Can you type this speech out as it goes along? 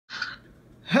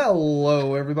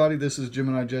Hello everybody, this is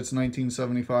Gemini Jets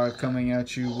 1975 coming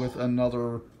at you with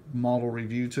another model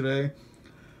review today.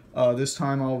 This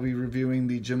time I'll be reviewing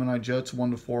the Gemini Jets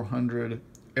 1-400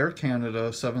 Air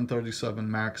Canada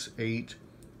 737 MAX 8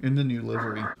 in the new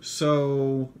livery.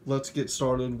 So let's get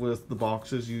started with the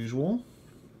box as usual.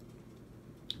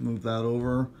 Move that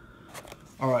over.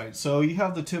 Alright, so you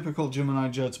have the typical Gemini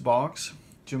Jets box.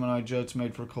 Gemini Jets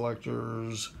made for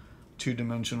collectors,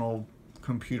 two-dimensional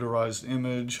computerized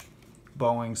image,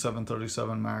 Boeing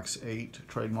 737 MAX 8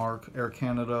 trademark, Air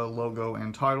Canada logo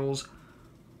and titles,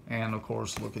 and of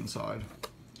course look inside.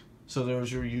 So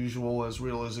there's your usual as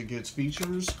real as it gets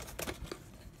features.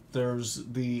 There's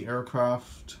the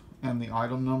aircraft and the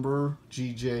item number,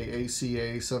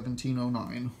 GJACA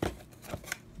 1709.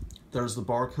 There's the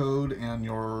barcode and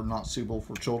your not suitable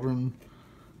for children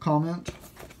comment.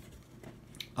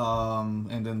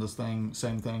 And then this thing,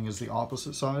 same thing as the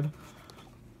opposite side.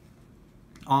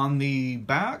 On the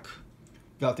back,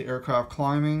 got the aircraft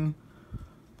climbing,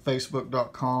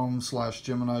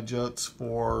 facebook.com/Gemini Jets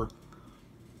for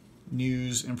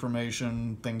news,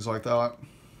 information, things like that.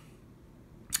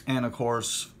 And of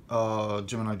course,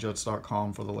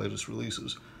 GeminiJets.com for the latest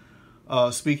releases.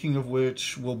 Speaking of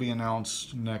which, will be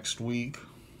announced next week.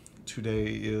 Today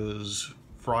is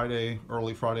Friday,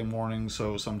 early Friday morning,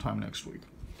 so sometime next week.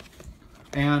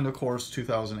 And of course,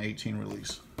 2018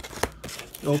 release.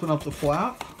 Open up the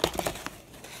flap.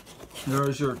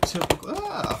 There's your typical,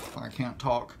 I can't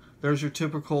talk. There's your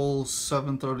typical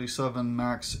 737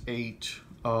 MAX 8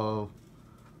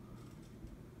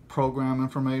 program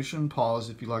information. Pause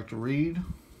if you'd like to read.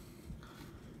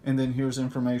 And then here's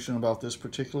information about this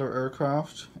particular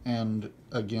aircraft. And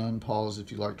again, pause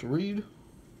if you'd like to read.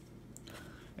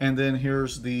 And then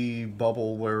here's the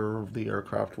bubble where the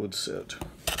aircraft would sit.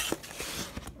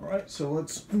 Alright, so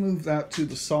let's move that to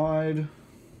the side.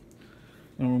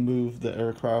 And we'll move the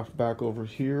aircraft back over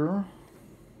here.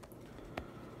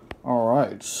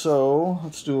 Alright, so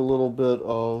let's do a little bit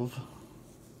of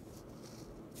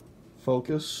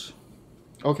focus.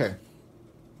 Okay.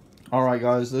 Alright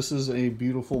guys, this is a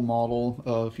beautiful model.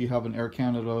 If you have an Air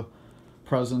Canada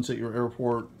presence at your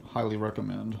airport, highly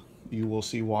recommend. You will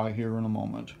see why here in a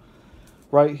moment.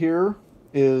 Right here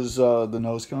is the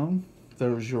nose cone.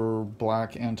 There's your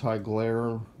black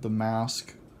anti-glare, the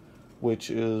mask, which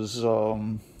is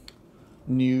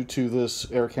new to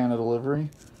this Air Canada livery.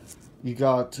 You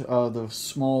got the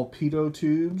small pitot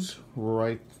tubes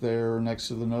right there next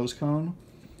to the nose cone.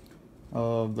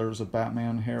 There's a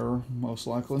Batman hair, most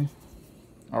likely.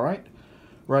 Alright,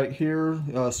 right here,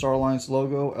 Star Alliance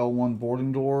logo, L1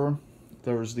 boarding door.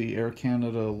 There's the Air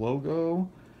Canada logo,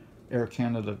 Air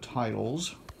Canada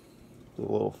titles. A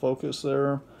little focus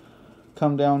there.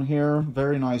 Come down here,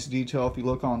 very nice detail. If you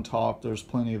look on top, there's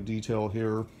plenty of detail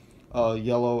here.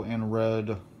 Yellow and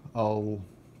red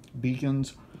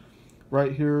beacons.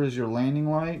 Right here is your landing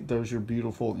light. There's your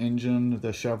beautiful engine,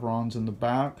 the chevrons in the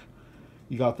back.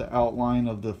 You got the outline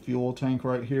of the fuel tank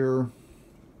right here.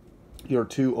 Your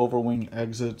two overwing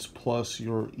exits plus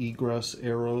your egress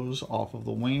arrows off of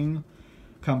the wing.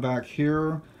 Come back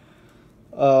here.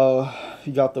 You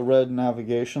got the red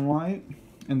navigation light.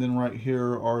 And then right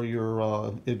here are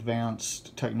your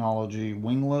advanced technology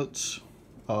winglets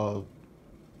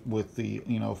with the,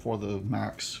 for the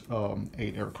MAX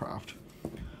 8 aircraft.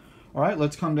 All right,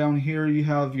 let's come down here. You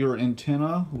have your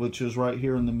antenna, which is right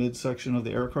here in the midsection of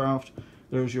the aircraft.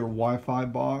 There's your Wi-Fi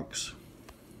box.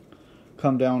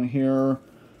 Come down here.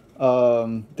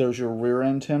 There's your rear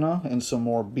antenna and some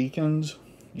more beacons.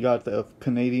 You got the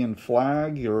Canadian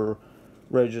flag, your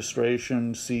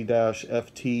registration C-FTJV.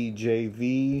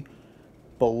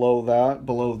 Below that,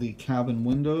 below the cabin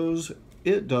windows,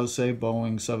 it does say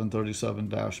Boeing 737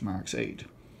 MAX 8.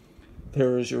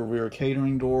 There is your rear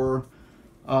catering door.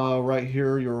 Right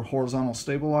here, your horizontal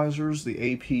stabilizers, the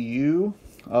APU.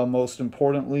 Most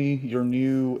importantly, your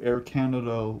new Air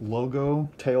Canada logo,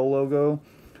 tail logo,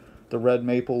 the red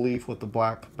maple leaf with the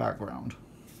black background.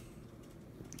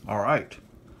 All right.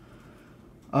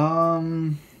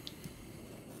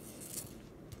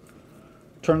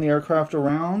 Turn the aircraft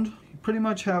around. You pretty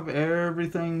much have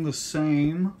everything the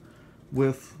same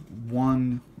with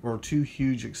one or two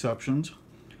huge exceptions.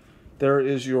 There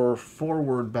is your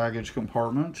forward baggage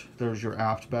compartment. There's your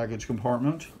aft baggage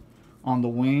compartment. On the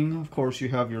wing, of course, you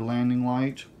have your landing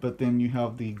light, but then you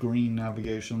have the green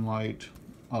navigation light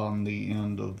on the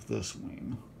end of this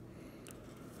wing.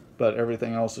 But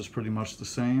everything else is pretty much the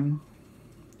same.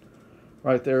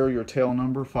 Right there, your tail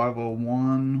number,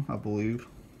 501, I believe.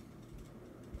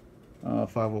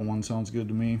 501 sounds good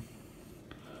to me.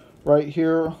 Right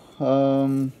here,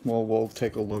 well, we'll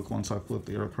take a look once I flip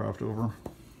the aircraft over.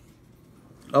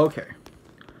 Okay.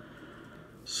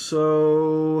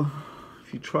 So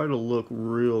if you try to look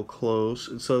real close,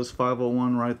 it says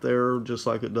 501 right there, just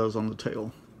like it does on the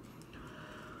tail.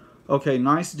 Okay,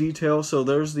 nice detail. So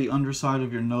there's the underside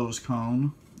of your nose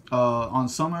cone. On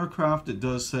some aircraft it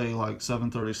does say like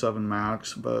 737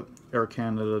 MAX, but Air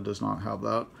Canada does not have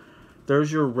that.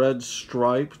 There's your red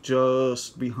stripe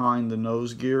just behind the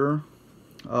nose gear.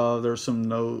 There's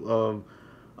some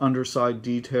underside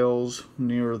details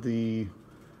near the,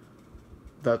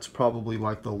 that's probably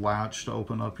like the latch to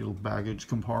open up your baggage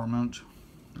compartment.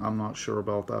 I'm not sure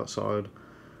about that side.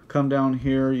 Come down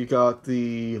here, you got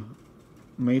the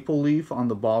maple leaf on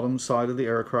the bottom side of the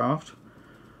aircraft.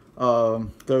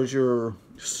 There's your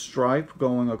stripe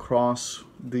going across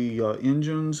the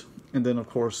engines, and then of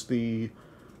course the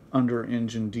under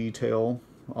engine detail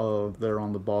there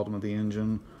on the bottom of the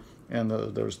engine, and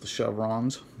there's the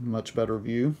chevrons. Much better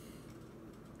view.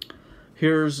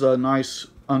 Here's a nice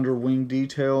under wing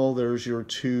detail. There's your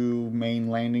two main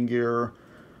landing gear,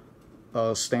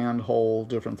 stand hole,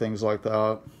 different things like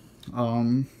that.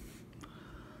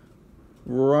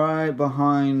 Right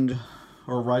behind,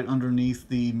 or right underneath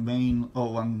the main,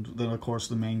 and then of course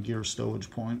the main gear stowage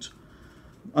point.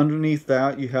 Underneath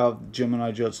that you have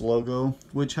Gemini Jet's logo,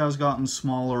 which has gotten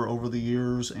smaller over the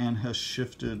years and has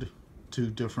shifted to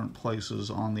different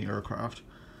places on the aircraft.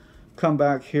 Come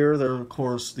back here, there of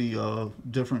course the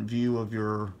different view of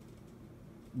your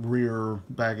rear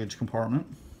baggage compartment.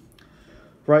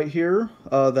 Right here,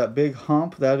 that big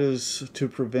hump, that is to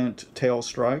prevent tail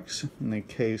strikes in the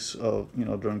case of,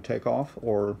 during takeoff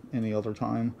or any other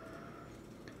time.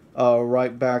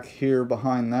 Right back here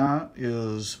behind that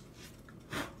is,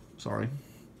 sorry,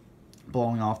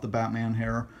 blowing off the Batman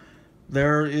hair.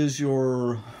 There is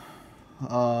your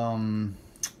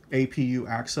APU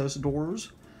access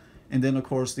doors, and then of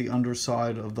course the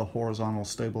underside of the horizontal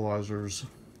stabilizers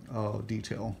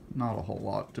detail. Not a whole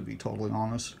lot, to be totally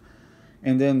honest.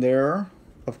 And then there,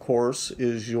 of course,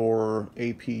 is your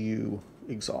APU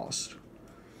exhaust.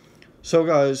 So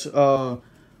guys,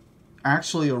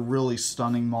 actually a really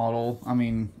stunning model. I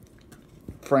mean,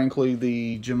 frankly,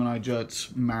 the Gemini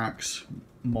Jet's MAX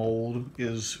mold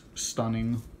is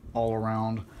stunning all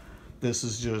around. This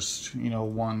is just,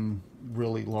 one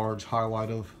really large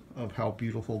highlight of how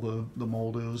beautiful the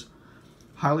mold is.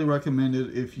 Highly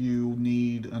recommended if you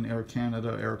need an Air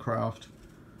Canada aircraft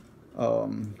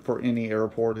for any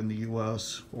airport in the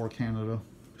US or Canada.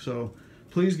 So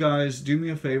please guys, do me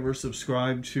a favor,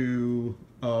 subscribe to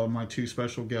my two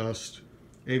special guests,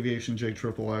 Aviation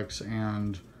JXXX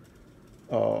and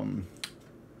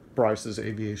Bryce's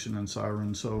Aviation and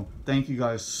Siren. So thank you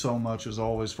guys so much as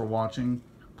always for watching.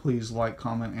 Please like,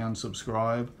 comment, and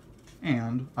subscribe,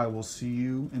 and I will see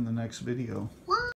you in the next video.